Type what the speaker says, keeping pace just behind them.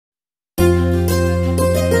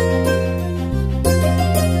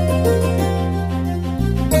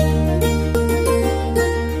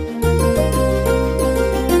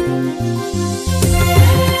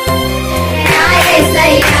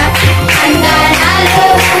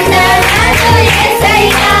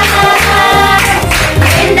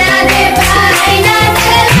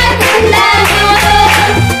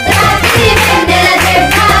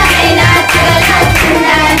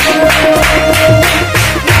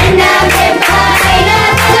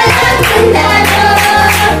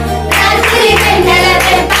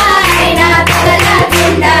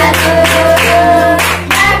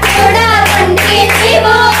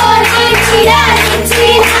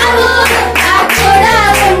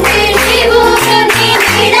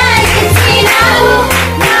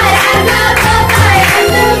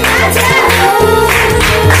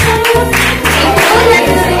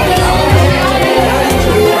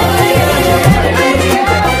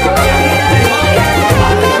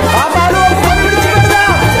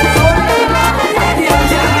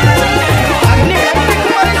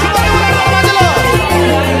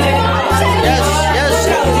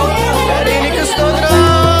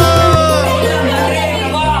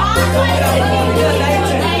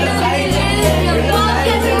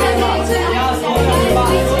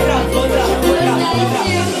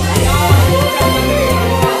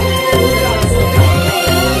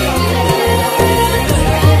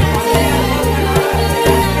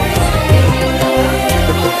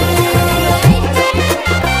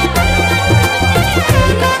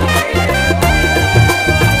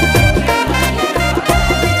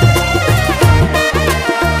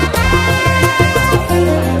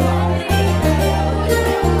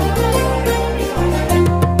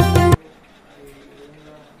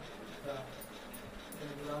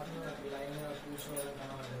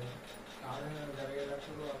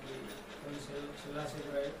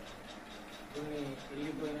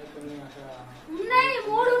ఉన్నాయి,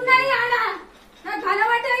 3 ఉన్నాయి ఆడ. నాకు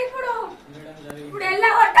కనబడ్డాయి ఇప్పుడు. ఇప్పుడు ఎల్ల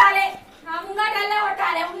కొట్టాలి, నా ముంగట ఎల్ల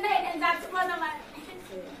కొట్టాలి. ఉన్నాయి, నేను చచ్చిపోతామని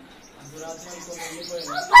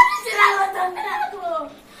నాకు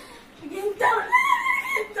ఇంత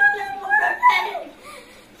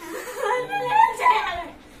చేయాలి.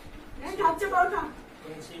 నేను చచ్చిపోతాం.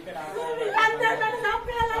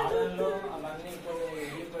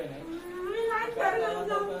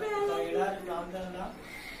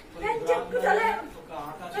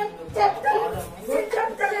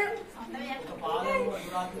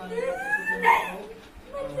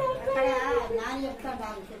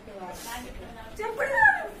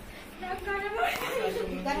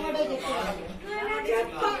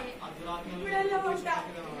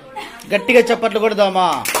 గట్టిగా చప్పట్లు కొడదామా?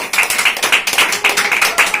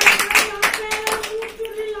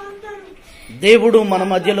 దేవుడు మన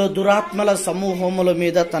మధ్యలో దురాత్మల సమూహముల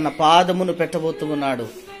మీద తన పాదమును పెట్టబోతున్నాడు.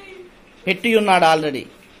 పెట్టి ఉన్నాడు already.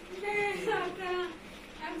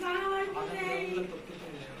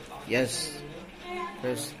 Yes,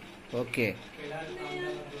 okay.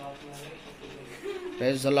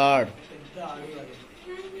 Praise the lord.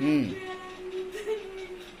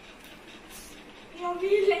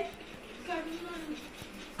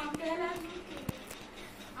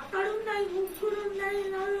 అక్కడ ఉన్నాయి, 3 ఉన్నాయి,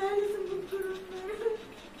 4 ముగ్గురు ఉన్నారు.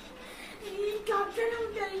 ఇంకా అక్కడే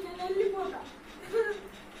ఉంటాయి. నేను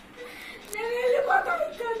వెళ్ళిపోతా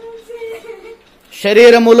ఇక్కడ నుంచి.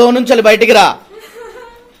 శరీరములో నుంచి బయటికి రా.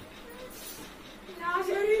 నా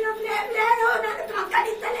శరీరం లేదు, నన్ను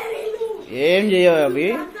ప్రకటించలేరు. ఏం చేయవు అవి.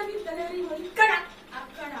 ఇక్కడ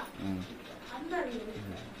అక్కడ అందరు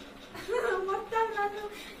మొత్తం నన్ను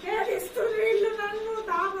వేధిస్తున్నారు. వీళ్ళు నన్ను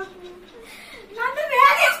తాగకు, నన్ను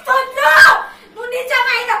వేధిస్తున్నా. నువ్వు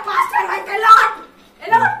నిజమైన పాస్టర్ అయితే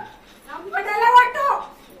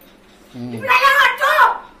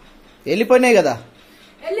వెళ్ళిపోయినాయి కదా.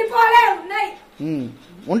 వెళ్ళిపోలే, ఉన్నాయి.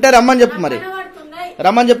 ఉంటే రమ్మని చెప్పు. మరి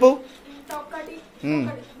రమ్మని చెప్పు.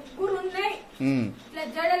 ముగ్గురు ఉన్నాయి,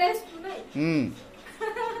 జడలేసుకున్నాయి.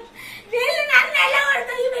 వీళ్ళు నన్ను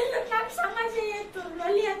వెళ్ళగొడతాయి. వీళ్ళు నాకు సమస్య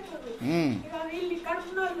చేస్తున్నారు, వీళ్ళు ఇక్కడ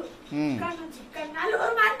ఉన్నోళ్ళు. ఇక్కడ నుంచి ఇక్కడ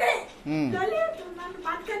 4 మంది నన్ను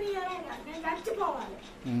బతకనియలే. నేను చచ్చిపోవాలి.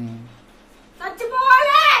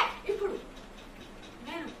 ఇప్పుడు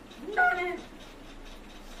నేను ఉండలేను.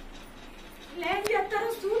 ఏం చెప్తారో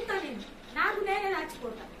చూస్తా. నేను నాకు నేనే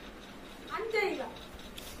చచ్చిపోతా అంతే. ఇక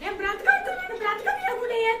నేను బ్రతకడుతున్నాను,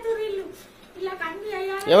 బ్రతకనియకుండా చేస్తారు వీళ్ళు. వీళ్ళకి అన్ని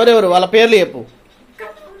అయ్యాలి. ఎవరెవరు? వాళ్ళ పేర్లు చెప్పు.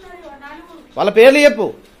 ఇక్కడనే ఉన్నారు 4. వాళ్ళ పేర్లు చెప్పు.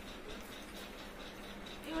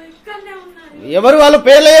 ఇక్కడనే ఉన్నారు. ఎవరు? వాళ్ళ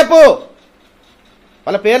పేర్లు చెప్పు.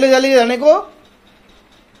 వాళ్ళ పేర్లు తెలియదా నీకు?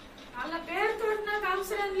 వాళ్ళ పేరుతో నాకు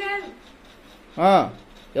అవసరం లేదు.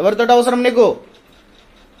 ఎవరితో అవసరం నీకు?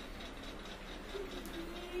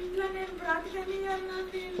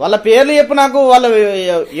 వాళ్ళ పేర్లు చెప్పు నాకు. వాళ్ళ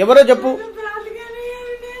ఎవరో చెప్పు.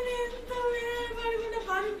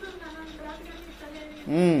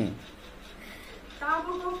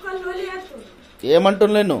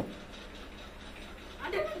 ఏమంటున్నా నువ్వు?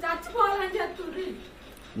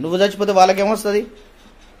 నువ్వు చచ్చిపోతే వాళ్ళకేమొస్తుంది?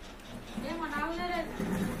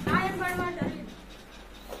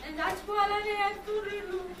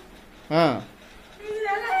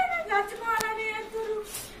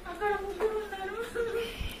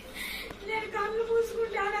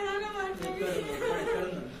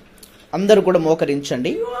 అందరూ కూడా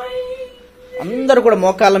మోకరించండి. అందరూ కూడా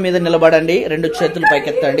మోకాళ్ళ మీద నిలబడండి. 2 చేతులు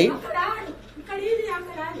పైకెత్తండి.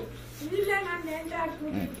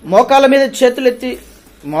 మోకాళ్ళ మీద చేతులు ఎత్తి,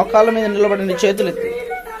 మోకాళ్ళ మీద నిలబడండి. చేతులు ఎత్తి.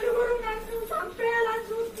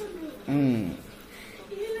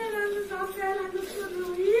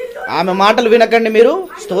 ఆమె మాటలు వినకండి మీరు.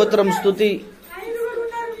 స్తోత్రం, స్తుతి.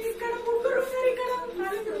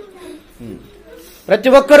 ప్రతి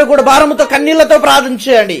ఒక్కరు కూడా భారముతో కన్నీళ్లతో ప్రార్థన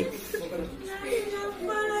చేయండి.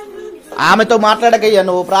 ఆమెతో మాట్లాడకయ్యా,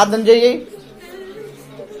 నువ్వు ప్రార్థన చెయ్యి.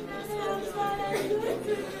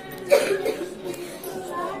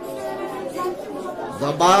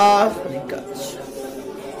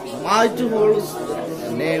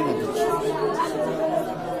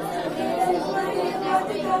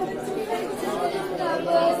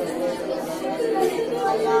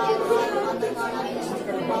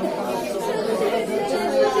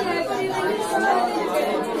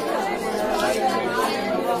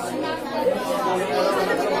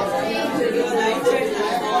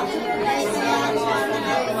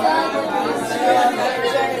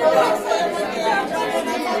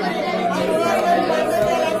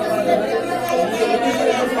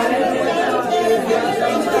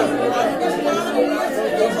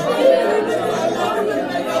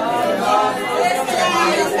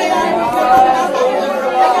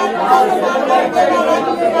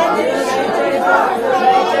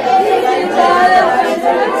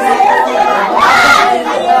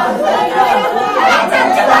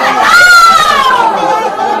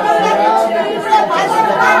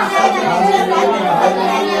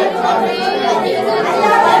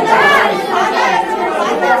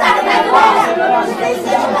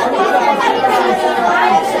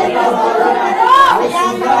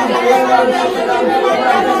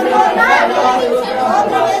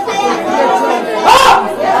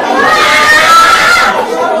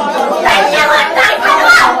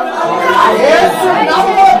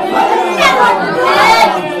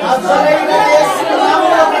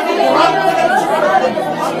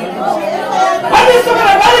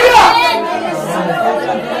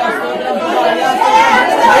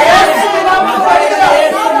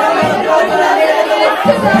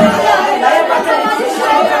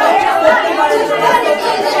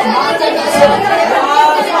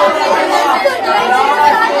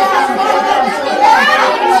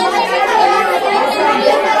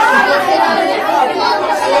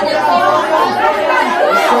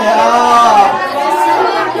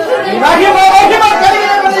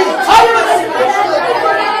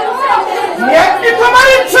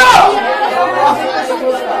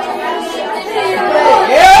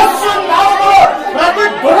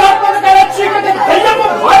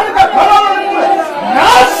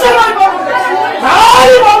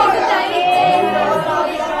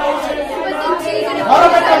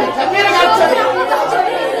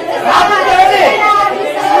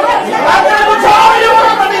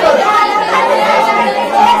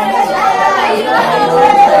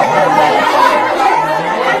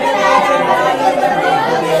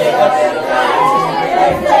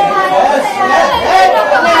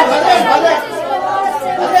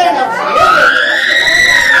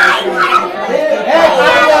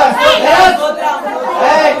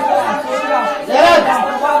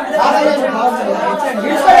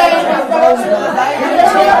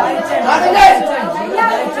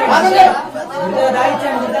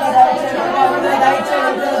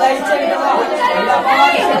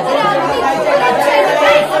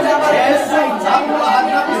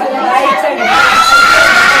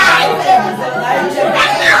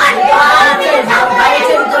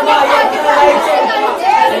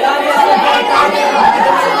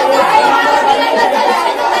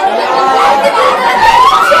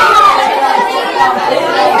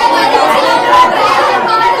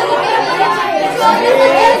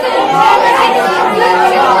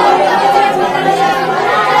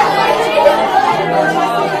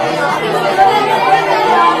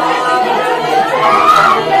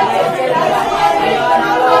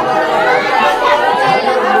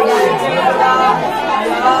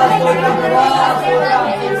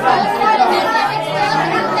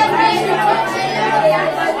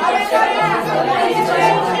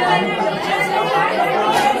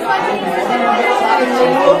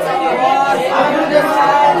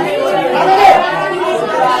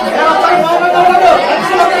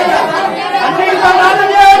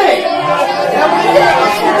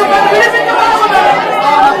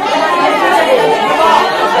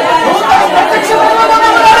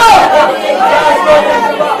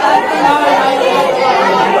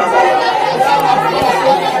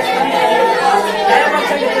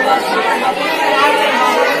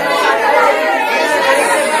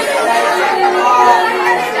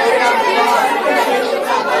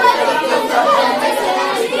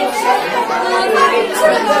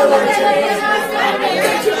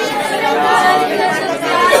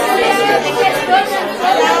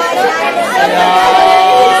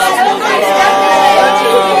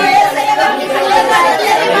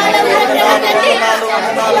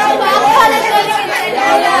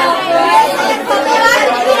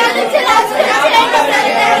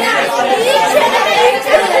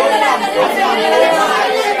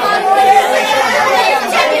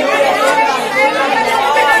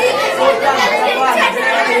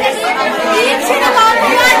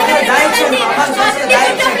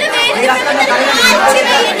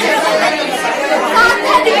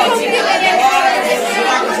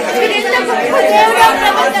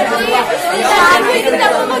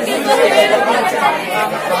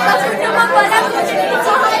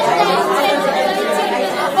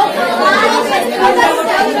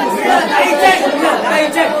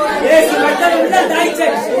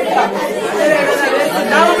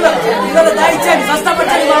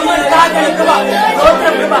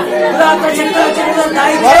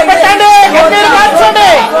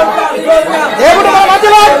 దేవుడు మన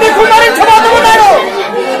మధ్యలో అగ్ని కుమ్మరించబోతున్నాడు.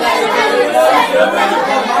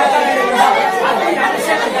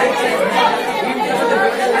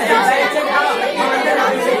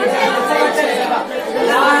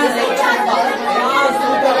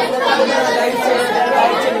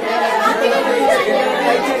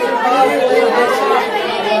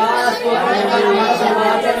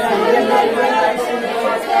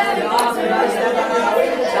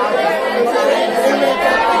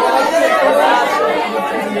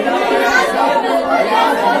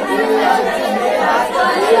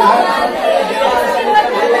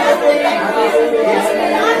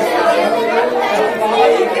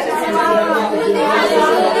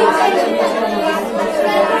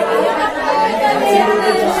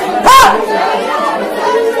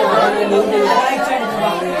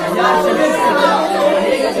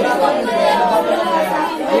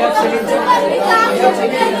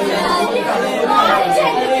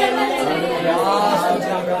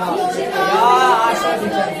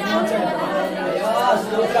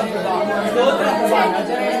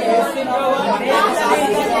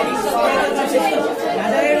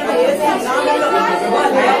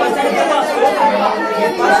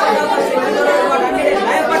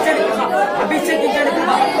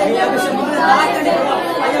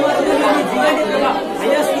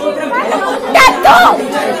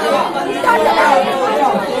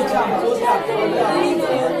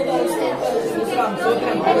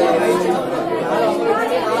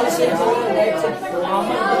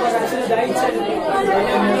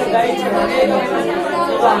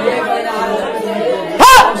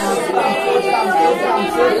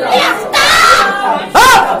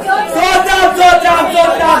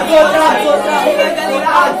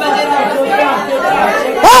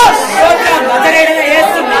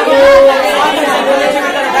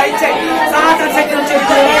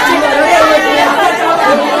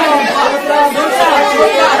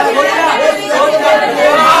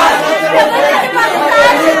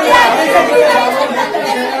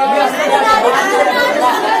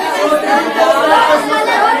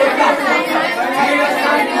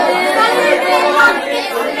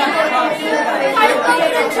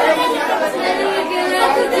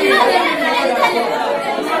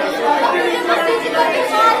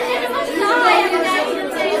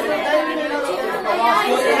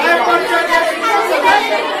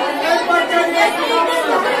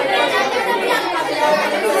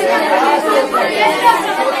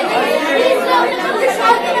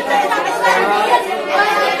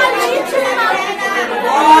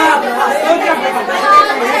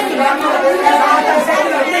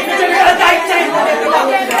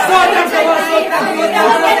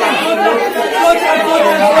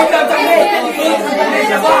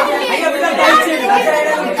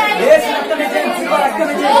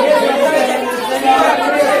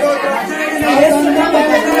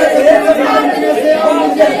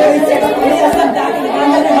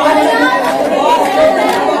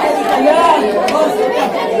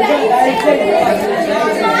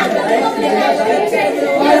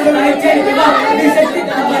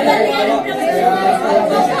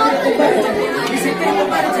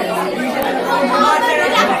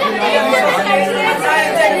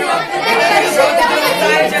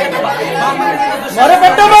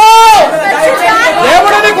 మొరపెట్టము,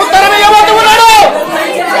 దేవుడు నీకు ఉత్తరం ఇవ్వబోతూ ఉన్నాడు.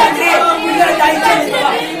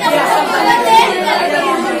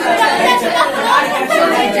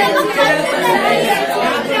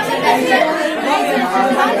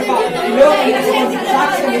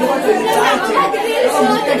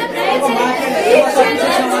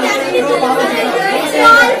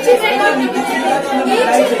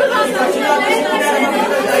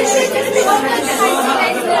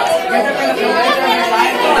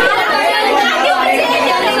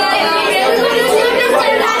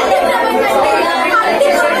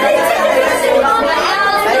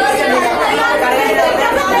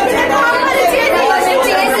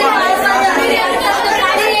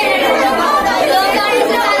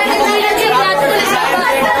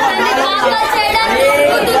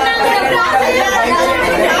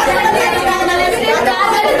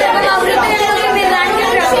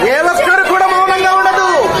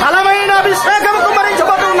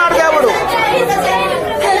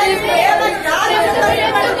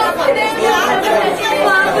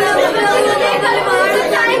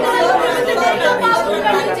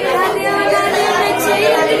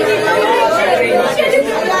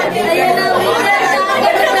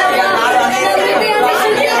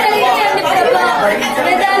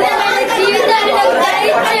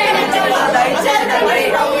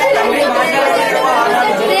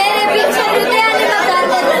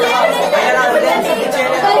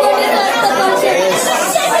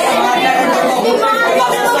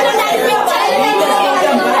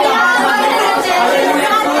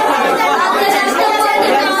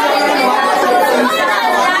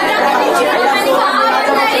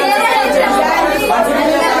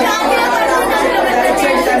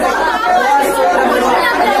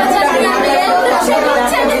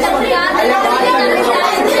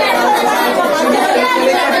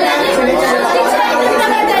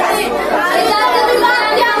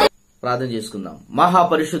 ప్రార్థన చేసుకుందాం.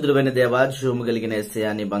 మహాపరిశుద్ధుడైన దేవా, జీవము కలిగిన యేసయ్యా,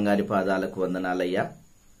 నీ బంగారి పాదాలకు వందనాలయ్యా.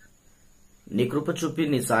 నీ కృప చూపి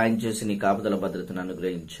నీ సాయం చేసి నీ కాపుదల భద్రతను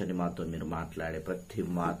అనుగ్రహించండి. మాతో మీరు మాట్లాడే ప్రతి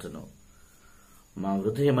మాటను మా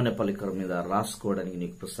హృదయం అనే పలికల మీద రాసుకోవడానికి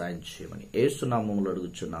నీకు సాయం చేయమని యేసు నామములో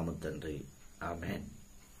అడుగుచున్నాము తండ్రి, ఆమేన్.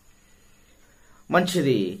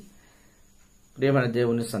 మంచిది ప్రియమైన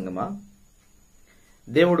దేవుని సంగమా,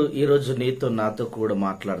 దేవుడు ఈరోజు నీతో నాతో కూడా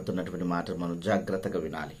మాట్లాడుతున్నటువంటి మాట మనం జాగ్రత్తగా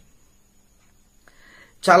వినాలి.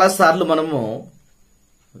 చాలాసార్లు మనము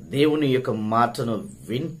దేవుని యొక్క మాటను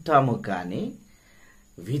వింటాము, కానీ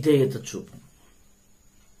విధేయత చూపు.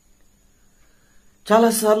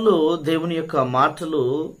 చాలాసార్లు దేవుని యొక్క మాటలు,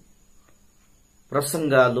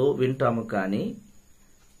 ప్రసంగాలు వింటాము, కానీ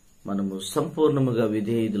మనము సంపూర్ణముగా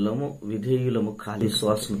విధేయులము ఖాళీ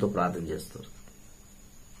శ్వాసంతో ప్రార్థన చేస్తారు.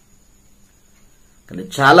 కానీ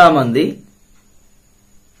చాలా మంది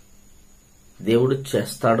దేవుడు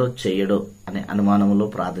చేస్తాడో చేయడో అనే అనుమానంలో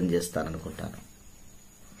ప్రార్థన చేస్తారనుకుంటాను.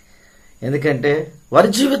 ఎందుకంటే వారి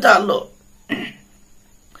జీవితాల్లో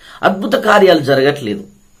అద్భుత కార్యాలు జరగట్లేదు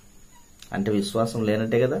అంటే విశ్వాసం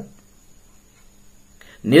లేనట్టే కదా,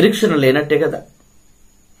 నిరీక్షణ లేనట్టే కదా.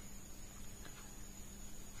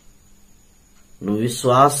 నువ్వు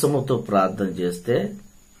విశ్వాసముతో ప్రార్థన చేస్తే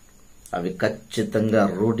అవి ఖచ్చితంగా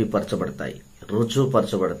రూఢిపరచబడతాయి,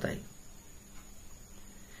 రుజువుపరచబడతాయి.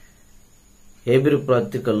 హెబ్రీ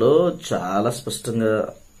పత్రికలో చాలా స్పష్టంగా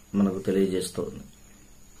మనకు తెలియజేస్తోంది.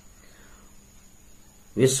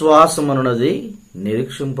 విశ్వాసమనున్నది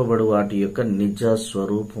నిరీక్షింపబడు వాటి యొక్క నిజ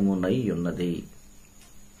స్వరూపమునై ఉన్నది.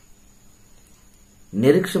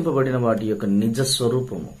 నిరీక్షింపబడిన వాటి యొక్క నిజ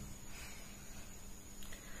స్వరూపము.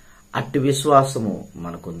 అట్టి విశ్వాసము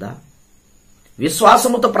మనకుందా?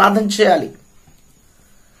 విశ్వాసముతో ప్రార్థన చేయాలి.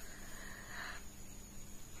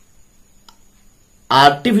 ఆ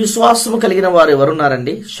అట్టి విశ్వాసము కలిగిన వారు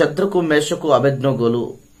ఎవరున్నారండి? శద్రకు, మేషకు, అబేద్నెగోలు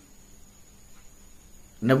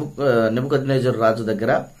నెబుకద్నెజరు రాజు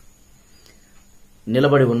దగ్గర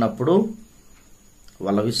నిలబడి ఉన్నప్పుడు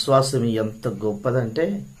వాళ్ళ విశ్వాసం ఎంత గొప్పదంటే,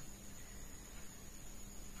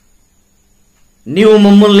 నీవు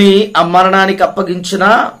మమ్మల్ని ఆ మరణానికి అప్పగించినా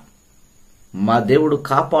మా దేవుడు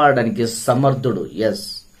కాపాడడానికి సమర్థుడు. ఎస్,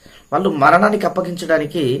 వాళ్ళు మరణానికి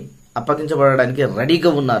అప్పగించబడడానికి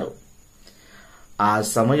రెడీగా ఉన్నారు. ఆ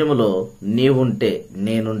సమయంలో నీవుంటే,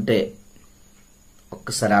 నేనుంటే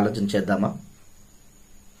ఒక్కసారి ఆలోచన చేద్దామా?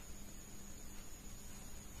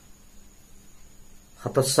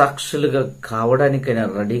 హతసాక్షులుగా కావడానికైనా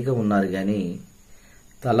రెడీగా ఉన్నారు, కానీ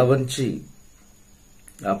తల వంచి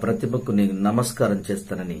ఆ ప్రతిమకు నేను నమస్కారం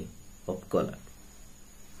చేస్తానని ఒప్పుకోలే.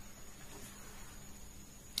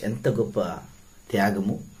 ఎంత గొప్ప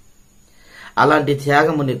త్యాగము! అలాంటి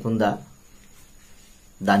త్యాగము నీకుందా?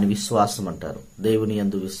 దాని విశ్వాసం అంటారు. దేవుని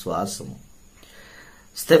యందు విశ్వాసము.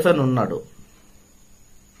 స్టెఫెను ఉన్నాడు.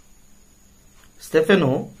 స్టెఫెను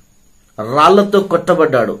రాళ్లతో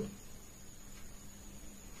కొట్టబడ్డాడు.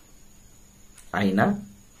 అయినా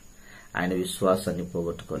ఆయన విశ్వాసాన్ని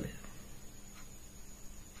పోగొట్టుకోలేదు.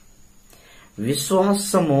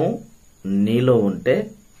 విశ్వాసము నీలో ఉంటే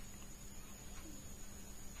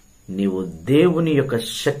నీవు దేవుని యొక్క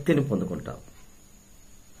శక్తిని పొందుకుంటావు.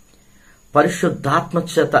 పరిశుద్ధాత్మ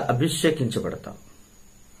చేత అభిషేకించబడతావు.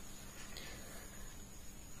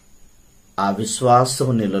 ఆ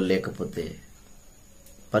విశ్వాసము నీలో లేకపోతే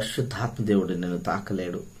పరిశుద్ధాత్మ దేవుడు నిన్ను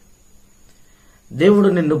తాకలేడు. దేవుడు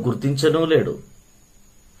నిన్ను గుర్తించను లేడు.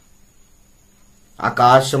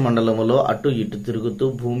 ఆకాశ మండలములో అటు ఇటు తిరుగుతూ,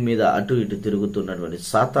 భూమి మీద అటు ఇటు తిరుగుతున్నటువంటి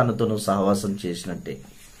సాతానుతో నువ్వు సహవాసం చేసినట్టే.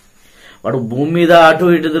 వాడు భూమి మీద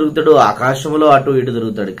అటు ఇటు తిరుగుతాడు, ఆకాశంలో అటు ఇటు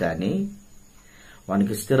తిరుగుతాడు, కానీ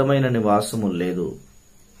వానికి స్థిరమైన నివాసము లేదు.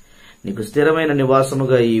 నీకు స్థిరమైన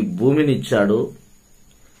నివాసముగా ఈ భూమిని ఇచ్చాడు.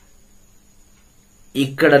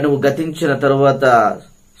 ఇక్కడ నువ్వు గతించిన తరువాత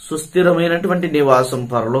సుస్థిరమైనటువంటి నివాసం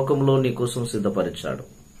పరలోకంలో నీకోసం సిద్ధపరిచాడు.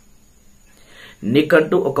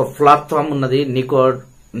 నీకంటూ ఒక ప్లాట్ఫామ్ ఉన్నది,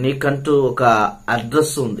 నీకంటూ ఒక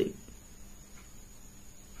అడ్రస్ ఉంది.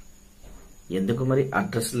 ఎందుకు మరి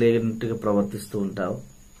అడ్రస్ లేనట్టుగా ప్రవర్తిస్తూ ఉంటావు?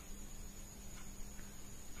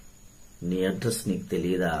 నీ అడ్రస్ నీకు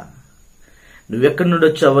తెలియదా? నువ్వెక్కడి నుండి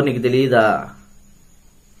వచ్చావో నీకు తెలియదా?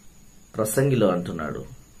 ప్రసంగిలో అంటున్నాడు,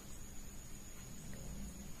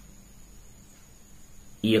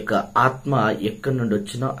 ఈ యొక్క ఆత్మ ఎక్కడి నుండి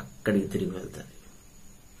వచ్చినా అక్కడికి తిరిగి వెళ్తాది.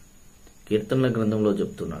 కీర్తనల గ్రంథంలో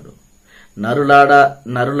చెప్తున్నాడు,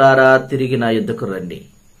 నరులారా తిరిగి నా యుద్ధకు రండి.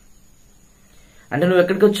 అంటే నువ్వు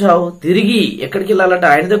ఎక్కడికి వచ్చావు? తిరిగి ఎక్కడికి వెళ్ళాలంటే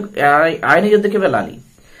ఆయన యుద్ధకి వెళ్ళాలి.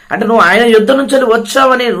 అంటే నువ్వు ఆయన యుద్ధం నుంచి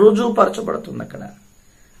వచ్చావని రుజువుపరచబడుతుంది అక్కడ.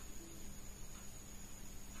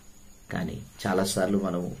 కానీ చాలాసార్లు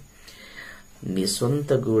మనము నీ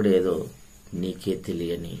సొంత గూడేదో నీకే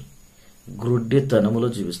తెలియని గ్రుడ్డితనములో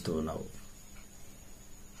జీవిస్తూ ఉన్నావు.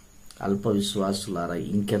 అల్ప విశ్వాసులారా,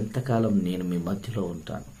 ఇంకెంతకాలం నేను మీ మధ్యలో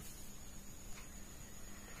ఉంటాను?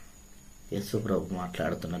 యేసు ప్రభు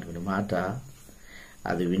మాట్లాడుతున్నటువంటి మాట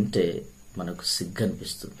అది వింటే మనకు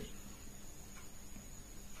సిగ్గనిపిస్తుంది.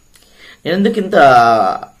 నేను ఎందుకు ఇంత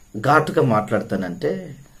ఘాటుగా మాట్లాడతానంటే,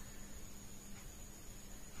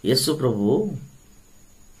 యేసు ప్రభు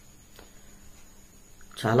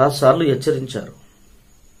చాలాసార్లు హెచ్చరించారు,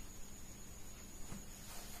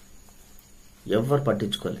 ఎవ్వరు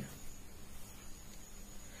పట్టించుకోలే.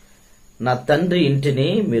 నా తండ్రి ఇంటిని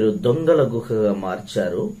మీరు దొంగల గుహగా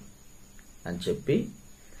మార్చారు అని చెప్పి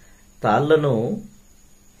తాళ్లను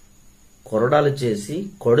కొరడాలు చేసి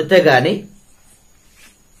కొడితే గాని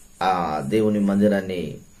ఆ దేవుని మందిరాన్ని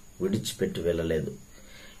విడిచిపెట్టి వెళ్ళలేదు.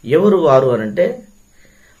 ఎవరు వారు అనంటే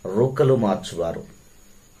రూకలు మార్చువారు,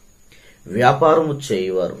 వ్యాపారము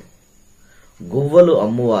చేయువారు, గువ్వలు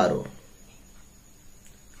అమ్మువారు.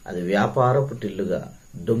 అది వ్యాపారపు టిల్లుగా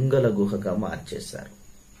దొంగల గుహగా మార్చేశారు.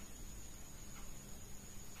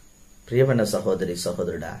 ప్రియమైన సహోదరి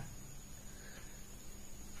సహోదరుడా,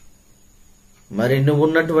 మరి నువ్వు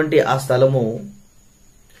ఉన్నటువంటి ఆ స్థలము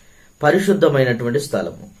పరిశుద్ధమైనటువంటి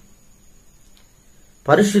స్థలము.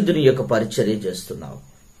 పరిశుద్ధుని యొక్క పరిచర్య చేస్తున్నావు.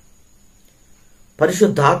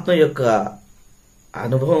 పరిశుద్ధాత్మ యొక్క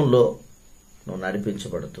అనుభవంలో నువ్వు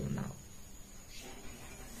నడిపించబడుతున్నావు.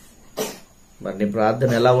 మరి నీ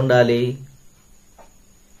ప్రార్థన ఎలా ఉండాలి?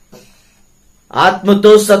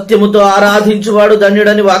 ఆత్మతో సత్యముతో ఆరాధించువాడు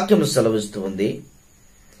ధన్యుడని వాక్యం సెలవిస్తూ ఉంది.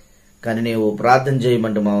 కానీ నీవు ప్రార్థన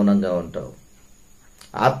చేయమంటే మౌనంగా ఉంటావు.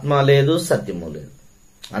 ఆత్మ లేదు, సత్యము లేదు,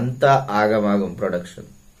 అంతా ఆగమాగం ప్రొడక్షన్.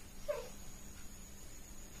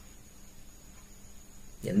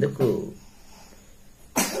 ఎందుకు?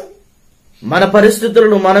 మన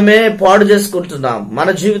పరిస్థితులను మనమే పాడు చేసుకుంటున్నాం, మన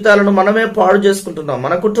జీవితాలను మనమే పాడు చేసుకుంటున్నాం,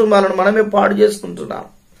 మన కుటుంబాలను మనమే పాడు చేసుకుంటున్నాం,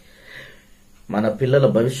 మన పిల్లల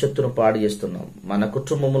భవిష్యత్తును పాడు చేస్తున్నాం, మన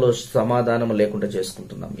కుటుంబంలో సమాధానం లేకుండా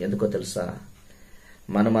చేసుకుంటున్నాం. ఎందుకో తెలుసా?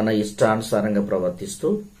 మన ఇష్టానుసారంగా ప్రవర్తిస్తూ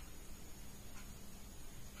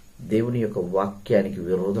దేవుని యొక్క వాక్యానికి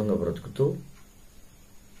విరోధంగా బ్రతుకుతూ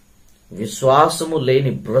విశ్వాసము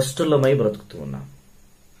లేని భ్రష్టులమై బ్రతుకుతూ ఉన్నాం.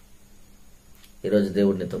 ఈరోజు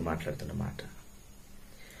దేవుడినితో మాట్లాడుతున్న మాట,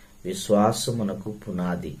 విశ్వాసమునకు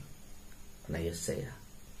పునాది అన్న యేసయ్య.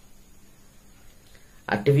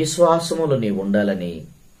 అట్టి విశ్వాసములో నీవు ఉండాలని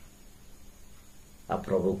ఆ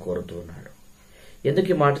ప్రభు కోరుతూ ఉన్నాడు. ఎందుకు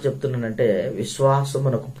ఈ మాట చెప్తున్నానంటే,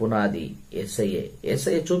 విశ్వాసమునకు పునాది యేసయ్యే.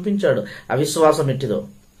 యేసయ్య చూపించాడు ఆ విశ్వాసం ఎట్టిదో.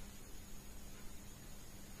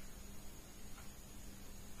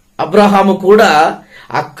 అబ్రహాము కూడా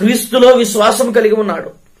ఆ క్రీస్తులో విశ్వాసం కలిగి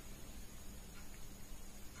ఉన్నాడు.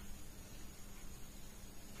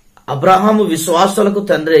 అబ్రహాము విశ్వాసులకు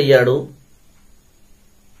తండ్రి అయ్యాడు.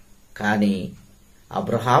 కానీ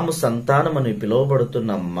అబ్రహాము సంతానమని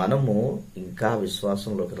పిలువబడుతున్న మనము ఇంకా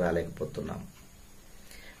విశ్వాసంలోకి రాలేకపోతున్నాం.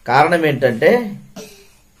 కారణం ఏంటంటే,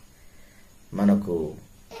 మనకు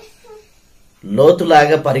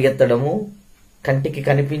లోతులాగా పరిగెత్తడము, కంటికి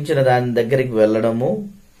కనిపించిన దాని దగ్గరికి వెళ్ళడము,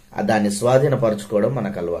 దాన్ని స్వాధీనపరచుకోవడం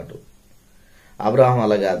మనకు అలవాటు. అబ్రహాం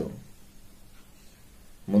అలా కాదు.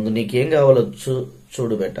 ముందు నీకేం కావాలో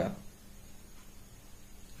చూడు బేట,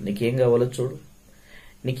 నీకేం కావాలో చూడు,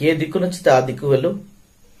 నీకే దిక్కు నచ్చితే ఆ దిక్కు వెళ్ళు.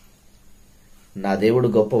 నా దేవుడు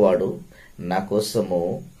గొప్పవాడు, నా కోసము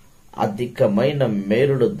అధికమైన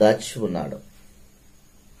మేలుడు దాచి ఉన్నాడు.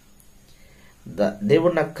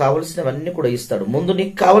 దేవుడు నాకు కావలసినవన్నీ కూడా ఇస్తాడు. ముందు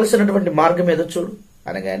నీకు కావలసినటువంటి మార్గం ఏదో చూడు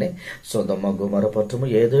అనగానే సొదొమ గొమొర్రా పట్టణము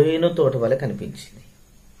ఏదైనా తోట వలె కనిపించింది.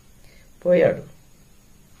 పోయాడు.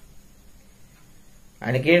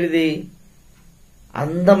 ఆయనకేడిది?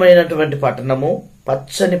 అందమైనటువంటి పట్టణము,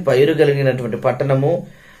 పచ్చని పైరు కలిగినటువంటి పట్టణము,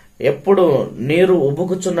 ఎప్పుడు నీరు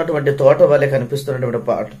ఉబుకుచున్నటువంటి తోట వలె కనిపిస్తున్నటువంటి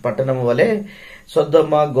పట్టణము వలె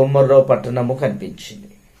సొదొమ గొమొర్రా పట్టణము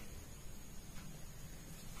కనిపించింది.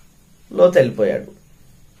 లోతు వెళ్ళిపోయాడు.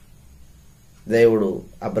 దేవుడు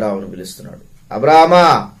అబ్రాహామును పిలుస్తున్నాడు. అబ్రాహామా,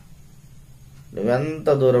 నువ్వెంత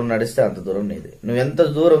దూరం నడిస్తే అంత దూరం నీదే, నువ్వెంత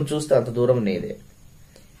దూరం చూస్తే అంత దూరం నీదే.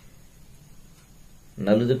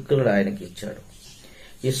 నలుదిక్కులను ఆయనకి ఇచ్చాడు.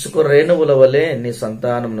 ఇసుక రేణువుల వలె నీ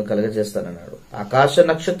సంతానమును కలగజేస్తానన్నాడు. ఆకాశ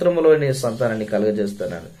నక్షత్రములో నీ సంతానాన్ని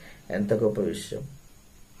కలగజేస్తానన్నాడు. ఎంత గొప్ప విషయం!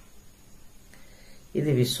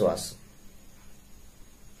 ఇది విశ్వాసం.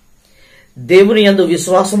 దేవుని యందు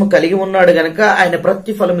విశ్వాసము కలిగి ఉన్నాడు గనక ఆయన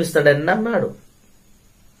ప్రతిఫలం ఇస్తాడని అన్నాడు.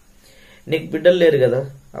 నీకు బిడ్డలు లేరు కదా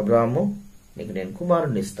అబ్రాహాము, నీకు నేను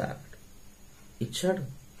కుమారుణ్ణి ఇస్తా అన్నాడు. ఇచ్చాడు.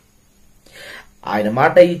 ఆయన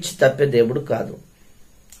మాట ఇచ్చి తప్పే దేవుడు కాదు.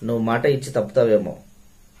 నువ్వు మాట ఇచ్చి తప్పుతావేమో.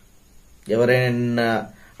 ఎవరైనా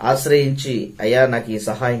ఆశ్రయించి అయ్యా నాకు ఈ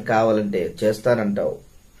సహాయం కావాలంటే చేస్తానంటావు.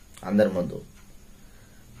 అందరి ముందు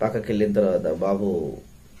పక్కకి వెళ్ళిన తర్వాత బాబు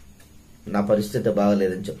నా పరిస్థితి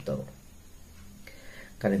బాగలేదని చెప్తావు.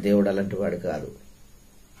 కానీ దేవుడు అలాంటి వాడు కాదు.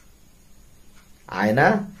 ఆయన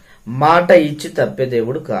మాట ఇచ్చి తప్పే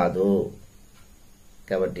దేవుడు కాదు.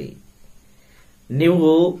 కాబట్టి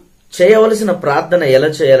నువ్వు చేయవలసిన ప్రార్థన ఎలా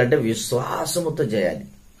చేయాలంటే విశ్వాసముతో చేయాలి.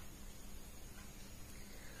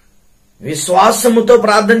 విశ్వాసముతో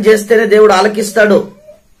ప్రార్థన చేస్తేనే దేవుడు ఆలకిస్తాడు.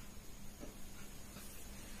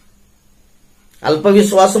 అల్ప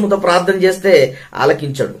విశ్వాసముతో ప్రార్థన చేస్తే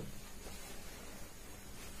ఆలకించడు.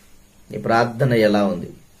 నీ ప్రార్థన ఎలా ఉంది?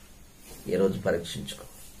 ఈరోజు పరీక్షించుకో.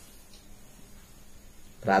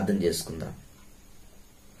 ప్రార్థన చేసుకుందాం.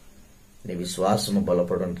 నీ విశ్వాసము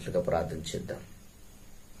బలపడినట్లుగా ప్రార్థన చేద్దాం.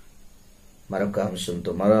 మరొక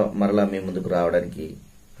అంశంతో మరలా మీ ముందుకు రావడానికి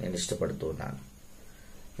నేను ఇష్టపడుతూ ఉన్నాను.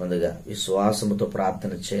 ముందుగా విశ్వాసముతో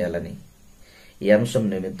ప్రార్థన చేయాలని ఈ అంశం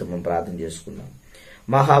నిమిత్తం మనం ప్రార్థన చేసుకుందాం.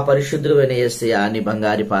 మహాపరిశుద్ధుడైన యేసయ్యా, నీ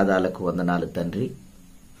బంగారి పాదాలకు వందనాలు తండ్రి.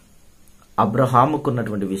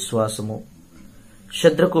 అబ్రహాముకున్నటువంటి విశ్వాసము,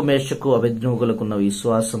 శద్రకు, మేషకు, అబేద్నెగోలకున్న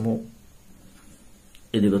విశ్వాసము,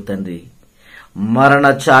 ఇదిగో తండ్రి, మరణ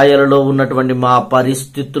ఛాయలలో ఉన్నటువంటి మా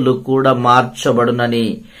పరిస్థితులు కూడా మార్చబడునని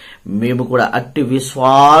మేము కూడా అట్టి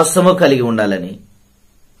విశ్వాసము కలిగి ఉండాలని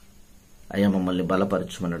అయ్యా మమ్మల్ని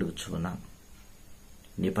బలపరచమని అడుగుచున్నాం.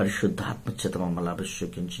 నీ పరిశుద్ధాత్మచేత మమ్మల్ని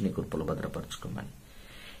అభిషేకించి నీ కృపలో భద్రపరచుకోమని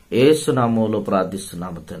యేసు నామములో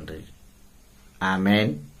ప్రార్థిస్తున్నాము తండ్రి.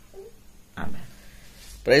 ఆమేన్. ఆమేన్.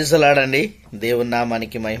 ప్రైజ్ ది లార్డ్ అండి. దేవుని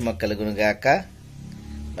నామానికి మహిమ కలుగును గాక.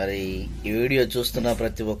 మరి ఈ వీడియో చూస్తున్న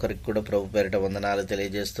ప్రతి ఒక్కరికి కూడా ప్రభు పేరిట వందనాలు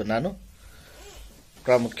తెలియజేస్తున్నాను.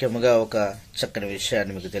 ప్రాముఖ్యంగా ఒక చక్కని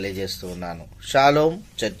విషయాన్ని మీకు తెలియజేస్తూ ఉన్నాను. షాలోమ్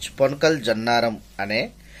చర్చ్ పొనకల్ జన్నారం అనే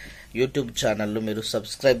యూట్యూబ్ ఛానల్ మీరు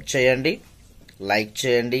సబ్స్క్రైబ్ చేయండి, లైక్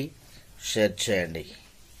చేయండి, షేర్ చేయండి.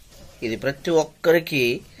 ఇది ప్రతి ఒక్కరికి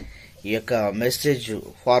ఈ యొక్క మెసేజ్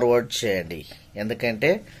ఫార్వర్డ్ చేయండి.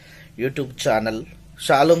 ఎందుకంటే YouTube channel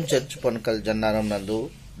shalom church Ponakal Jannaram నందు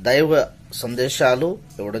దైవ సందేశాలు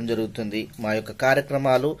ఇవ్వడం జరుగుతుంది. మా యొక్క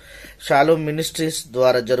కార్యక్రమాలు షాలోమ్ మినిస్ట్రీస్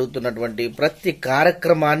ద్వారా జరుగుతున్నటువంటి ప్రతి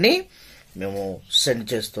కార్యక్రమాన్ని మేము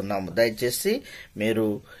సెండ్ చేస్తున్నాము. దయచేసి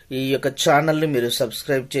మీరు ఈ యొక్క ఛానల్ని మీరు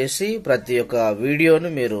సబ్స్క్రైబ్ చేసి ప్రతి ఒక్క వీడియోను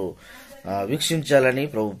మీరు వీక్షించాలని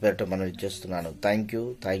ప్రభు పేరిట మనవి చేస్తున్నాను. Thank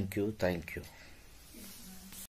you.